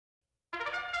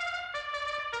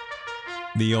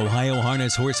The Ohio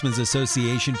Harness Horsemen's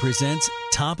Association presents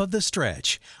Top of the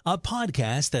Stretch, a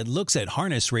podcast that looks at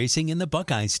harness racing in the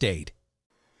Buckeye State.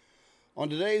 On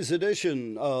today's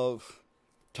edition of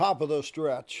Top of the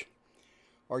Stretch,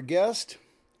 our guest,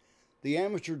 the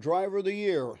Amateur Driver of the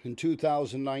Year in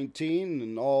 2019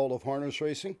 in all of harness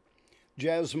racing,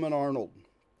 Jasmine Arnold.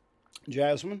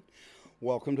 Jasmine,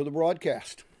 welcome to the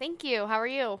broadcast. Thank you. How are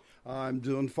you? I'm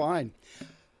doing fine.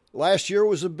 Last year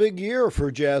was a big year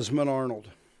for Jasmine Arnold.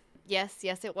 Yes,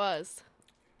 it was.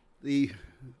 The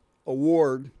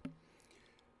award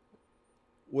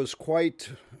was quite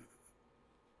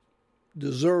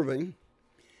deserving,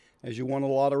 as you won a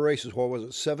lot of races. What was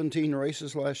it, 17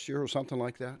 races last year or something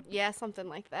like that? Yeah, something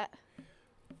like that.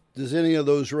 Does any of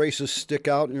those races stick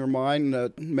out in your mind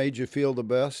that made you feel the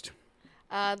best?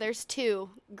 There's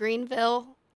two,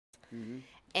 Greenville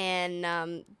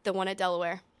and the one at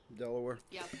Delaware. Delaware?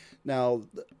 Yep. Now,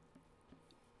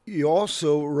 you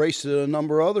also raced at a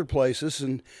number of other places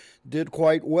and did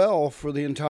quite well for the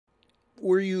entire...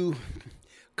 Were you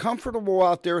comfortable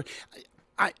out there?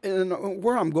 And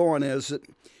where I'm going is that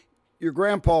your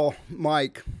grandpa,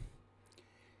 Mike,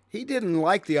 he didn't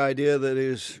like the idea that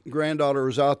his granddaughter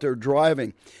was out there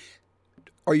driving.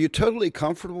 Are you totally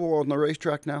comfortable on the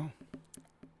racetrack now?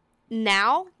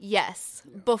 Now, yes.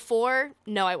 Yeah. Before,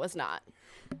 no, I was not.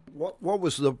 What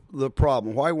was the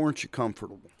problem? Why weren't you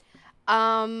comfortable?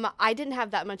 I didn't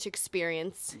have that much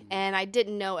experience, and I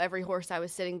didn't know every horse I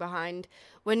was sitting behind.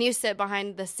 When you sit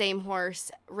behind the same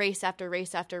horse race after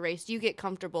race after race, you get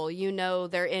comfortable. You know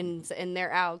their ins and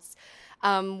their outs.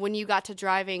 When you got to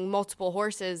driving multiple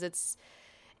horses,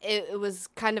 it was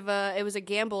kind of it was a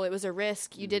gamble. It was a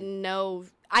risk. You didn't know.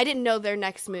 I didn't know their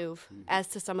next move as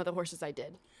to some of the horses I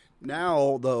did.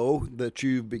 Now, though, that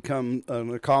you've become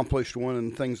an accomplished one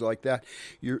and things like that,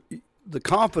 the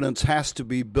confidence has to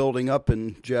be building up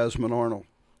in Jasmine Arnold.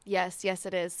 Yes,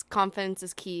 it is. Confidence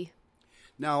is key.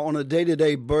 Now, on a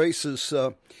day-to-day basis,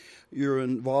 you're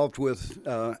involved with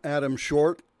Adam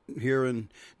Short here in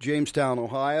Jamestown,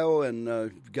 Ohio,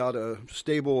 and got a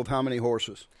stable of how many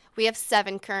horses? We have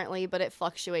 7 currently, but it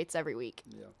fluctuates every week.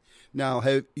 Yeah. Now,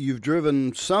 you've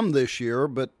driven some this year,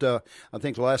 but I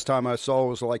think the last time I saw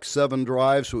was like 7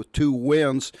 drives with 2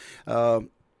 wins.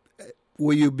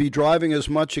 Will you be driving as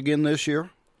much again this year?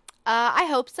 I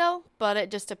hope so, but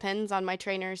it just depends on my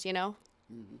trainers, you know.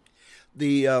 Mm-hmm.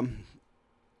 The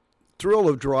thrill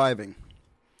of driving.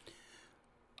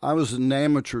 I was an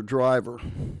amateur driver,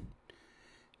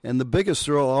 and the biggest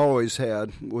thrill I always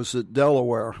had was at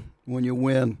Delaware when you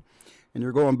win. And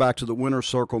you're going back to the winner's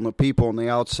circle and the people on the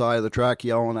outside of the track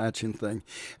yelling at you and thing.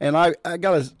 And I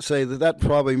got to say that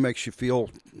probably makes you feel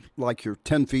like you're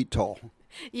 10 feet tall.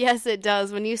 Yes, it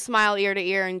does. When you smile ear to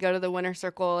ear and go to the winner's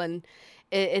circle, and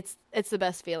it's the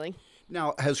best feeling.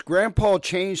 Now, has Grandpa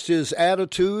changed his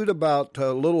attitude about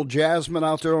little Jasmine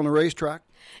out there on the racetrack?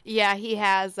 Yeah, he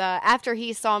has. After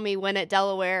he saw me win at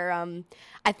Delaware,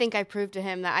 I think I proved to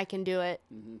him that I can do it.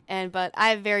 Mm-hmm. But I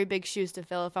have very big shoes to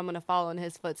fill if I'm going to follow in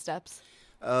his footsteps.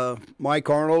 Mike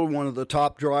Arnold, one of the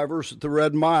top drivers at the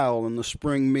Red Mile in the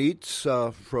spring meets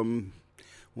from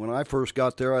when I first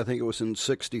got there. I think it was in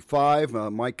 '65.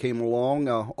 Mike came along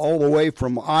all the way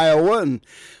from Iowa, and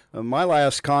my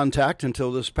last contact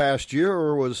until this past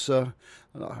year was, I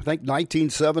think,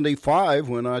 1975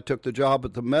 when I took the job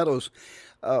at the Meadows.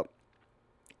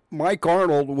 Mike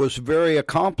Arnold was very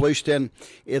accomplished, and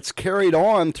it's carried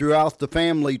on throughout the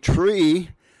family tree.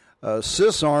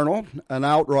 Sis Arnold, an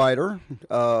outrider,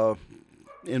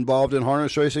 involved in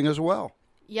harness racing as well.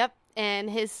 Yep, and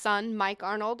his son, Mike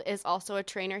Arnold, is also a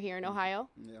trainer here in Ohio.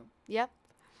 Yeah. Yep.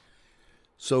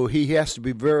 So he has to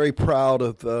be very proud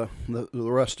of the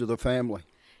rest of the family.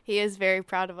 He is very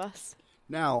proud of us.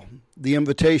 Now, the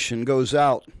invitation goes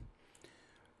out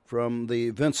from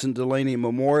the Vincent Delaney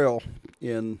Memorial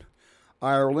in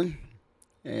Ireland,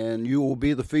 and you will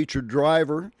be the featured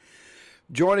driver,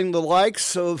 joining the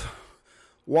likes of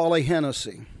Wally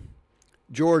Hennessy,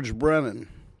 George Brennan,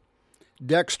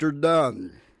 Dexter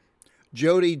Dunn,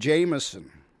 Jody Jamieson,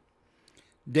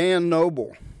 Dan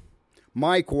Noble,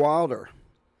 Mike Wilder,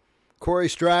 Corey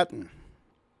Stratton.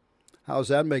 How does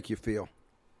that make you feel?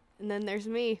 And then there's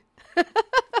me.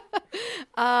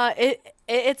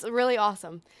 It's really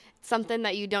awesome. It's something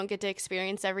that you don't get to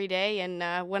experience every day.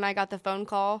 And when I got the phone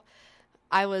call,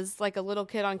 I was like a little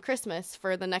kid on Christmas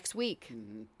for the next week.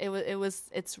 Mm-hmm.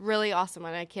 It's really awesome,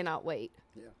 and I cannot wait.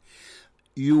 Yeah.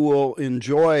 You will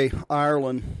enjoy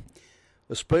Ireland,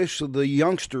 especially the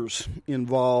youngsters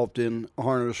involved in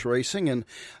harness racing. And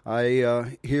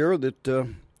I hear that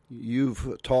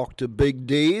You've talked to Big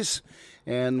D's,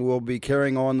 and we'll be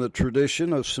carrying on the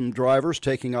tradition of some drivers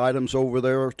taking items over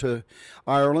there to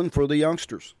Ireland for the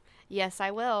youngsters. Yes,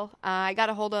 I will. I got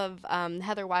a hold of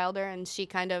Heather Wilder, and she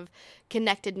kind of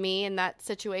connected me in that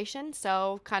situation.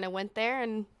 So kind of went there,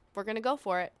 and we're going to go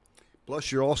for it. Plus,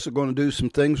 you're also going to do some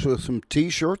things with some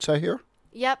T-shirts, I hear?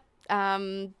 Yep.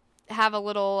 Have a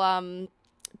little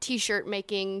T-shirt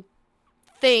making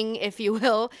thing, if you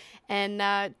will,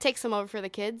 and take some over for the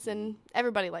kids, and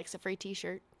everybody likes a free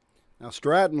T-shirt. Now,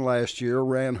 Stratton last year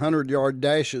ran 100-yard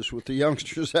dashes with the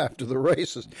youngsters after the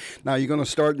races. Now, you're going to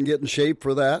start and get in shape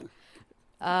for that?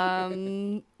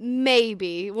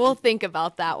 Maybe. We'll think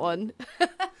about that one.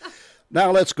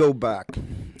 Now, let's go back.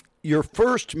 Your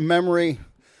first memory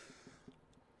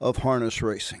of harness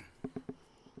racing?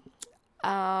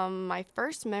 My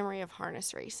first memory of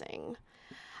harness racing,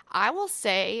 I will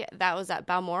say that was at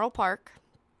Balmoral Park.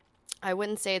 I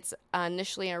wouldn't say it's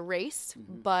initially a race,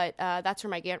 but that's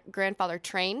where my grandfather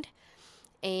trained,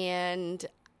 and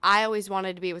I always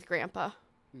wanted to be with Grandpa.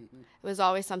 It was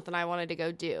always something I wanted to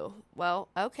go do. Well,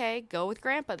 okay, go with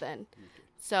Grandpa then.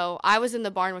 So I was in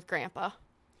the barn with Grandpa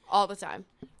all the time.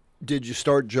 Did you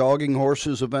start jogging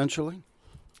horses eventually?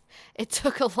 It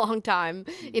took a long time.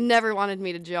 He never wanted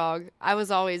me to jog. I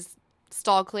was always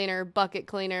stall cleaner, bucket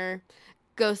cleaner,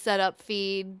 go set up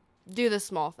feed, do the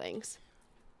small things.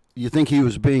 You think he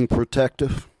was being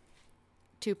protective?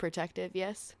 Too protective,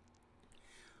 yes.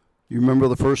 You remember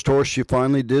the first horse you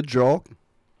finally did jog?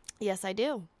 Yes, I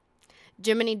do.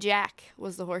 Jiminy Jack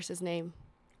was the horse's name.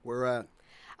 Where at?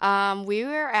 We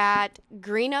were at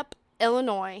Greenup,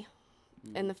 Illinois,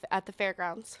 at the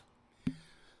fairgrounds.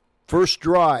 First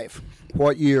drive,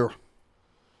 what year?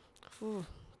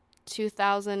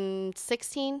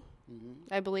 2016,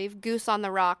 I believe. Goose on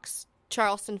the Rocks,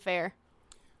 Charleston Fair.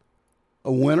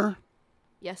 A winner?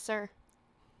 Yes, sir.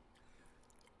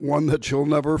 One that you'll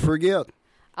never forget.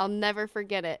 I'll never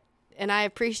forget it. And I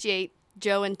appreciate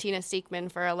Joe and Tina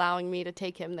Seekman for allowing me to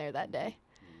take him there that day.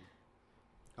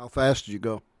 How fast did you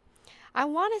go? I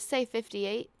want to say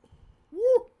 58.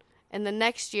 Woo! And the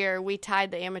next year, we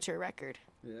tied the amateur record.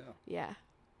 Yeah. Yeah.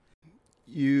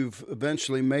 You've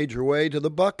eventually made your way to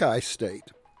the Buckeye State.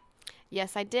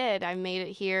 Yes, I did. I made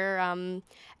it here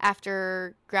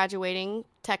after graduating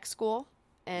tech school,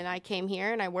 and I came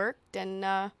here and I worked,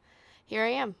 and here I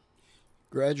am.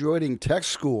 Graduating tech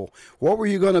school. What were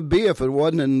you going to be if it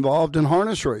wasn't involved in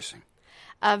harness racing?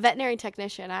 A veterinary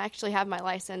technician. I actually have my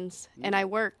license, and I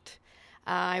worked.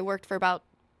 I worked for about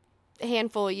a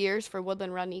handful of years for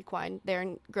Woodland Run Equine there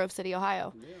in Grove City,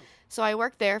 Ohio. Yeah. So I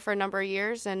worked there for a number of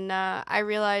years, and I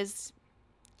realized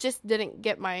just didn't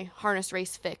get my harness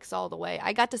race fix all the way.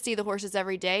 I got to see the horses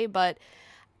every day, but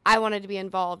I wanted to be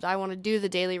involved. I want to do the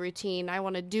daily routine. I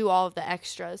want to do all of the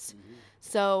extras.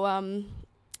 So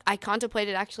I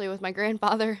contemplated actually with my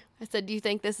grandfather. I said, do you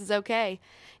think this is okay?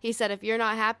 He said, if you're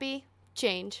not happy,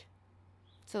 change.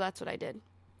 So that's what I did.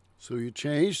 So you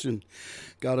changed and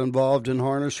got involved in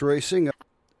harness racing.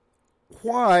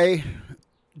 Why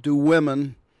do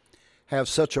women have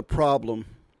such a problem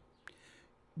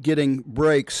getting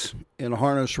breaks in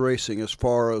harness racing as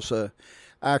far as a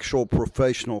actual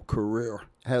professional career?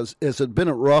 Has it been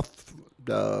rough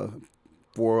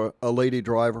for a lady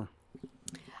driver?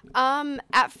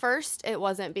 At first it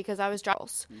wasn't because I was driving.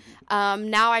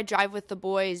 Now I drive with the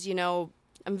boys. You know,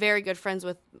 I'm very good friends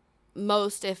with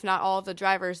most, if not all, of the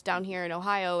drivers down here in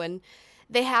Ohio, and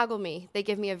they haggle me. They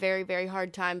give me a very, very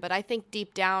hard time, but I think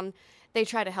deep down they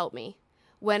try to help me.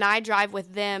 When I drive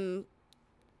with them,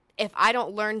 if I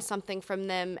don't learn something from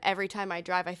them every time I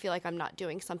drive, I feel like I'm not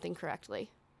doing something correctly.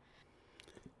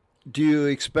 Do you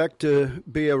expect to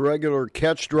be a regular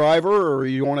catch driver, or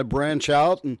you want to branch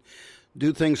out and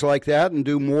do things like that and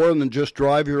do more than just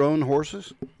drive your own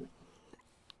horses?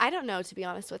 I don't know, to be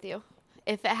honest with you.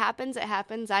 If it happens, it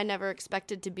happens. I never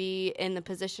expected to be in the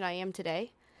position I am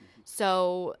today.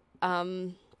 So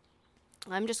I'm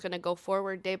just going to go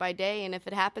forward day by day, and if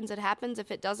it happens, it happens. If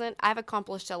it doesn't, I've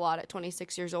accomplished a lot at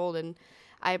 26 years old, and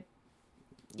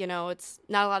it's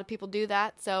not a lot of people do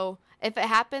that. So if it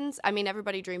happens, I mean,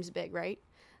 everybody dreams big, right?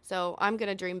 So I'm going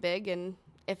to dream big, and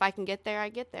if I can get there, I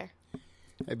get there.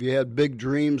 Have you had big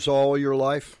dreams all your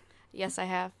life? Yes, I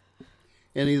have.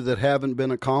 Any that haven't been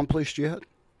accomplished yet?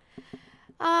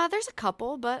 There's a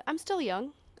couple, but I'm still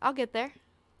young. I'll get there.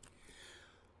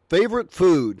 Favorite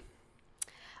food?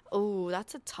 Oh,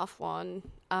 that's a tough one.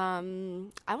 I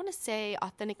want to say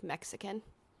authentic Mexican.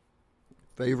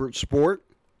 Favorite sport?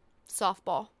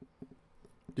 Softball.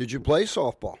 Did you play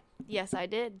softball? Yes, I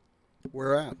did.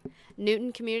 Where at?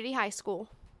 Newton Community High School.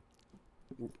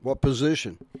 What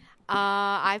position?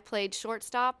 I played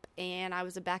shortstop, and I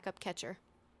was a backup catcher.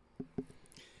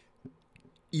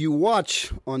 You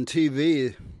watch on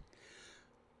TV,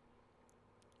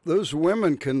 those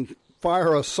women can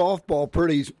fire a softball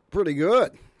pretty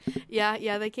good.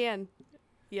 Yeah, they can.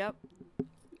 Yep.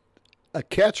 A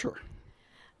catcher.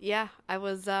 Yeah, I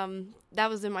was, that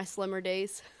was in my slimmer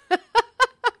days.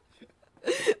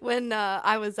 When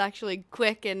I was actually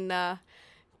quick and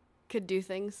could do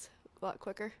things a lot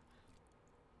quicker.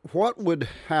 What would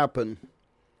happen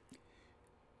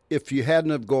if you hadn't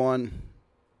have gone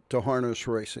to harness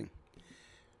racing?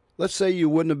 Let's say you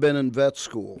wouldn't have been in vet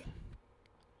school.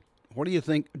 What do you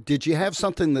think? Did you have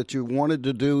something that you wanted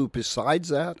to do besides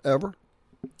that ever?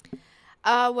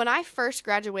 When I first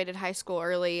graduated high school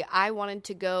early, I wanted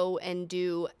to go and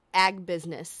do ag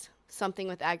business, something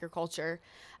with agriculture.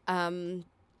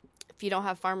 If you don't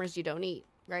have farmers, you don't eat,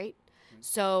 right?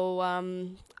 So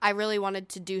I really wanted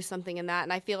to do something in that,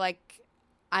 and I feel like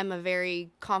I'm a very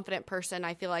confident person.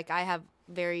 I feel like I have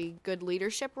very good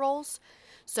leadership roles,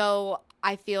 so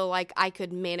I feel like I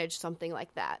could manage something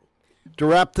like that. To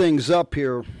wrap things up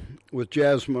here with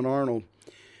Jasmine Arnold.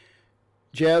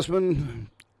 Jasmine,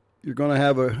 you're going to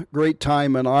have a great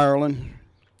time in Ireland.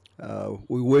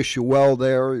 We wish you well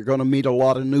there. You're going to meet a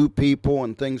lot of new people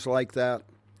and things like that.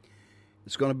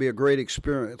 It's going to be a great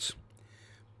experience.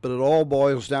 But it all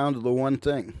boils down to the one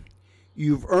thing.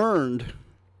 You've earned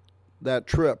that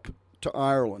trip to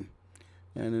Ireland.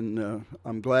 And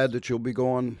I'm glad that you'll be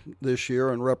going this year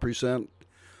and represent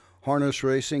harness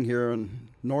racing here in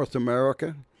North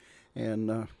America.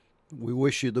 And we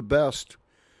wish you the best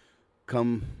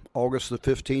come August the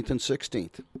 15th and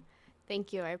 16th.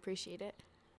 Thank you. I appreciate it.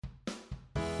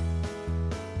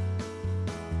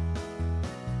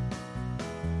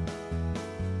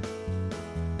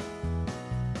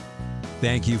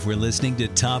 Thank you for listening to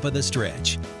Top of the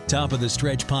Stretch. Top of the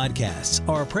Stretch podcasts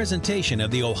are a presentation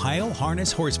of the Ohio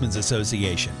Harness Horsemen's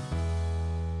Association.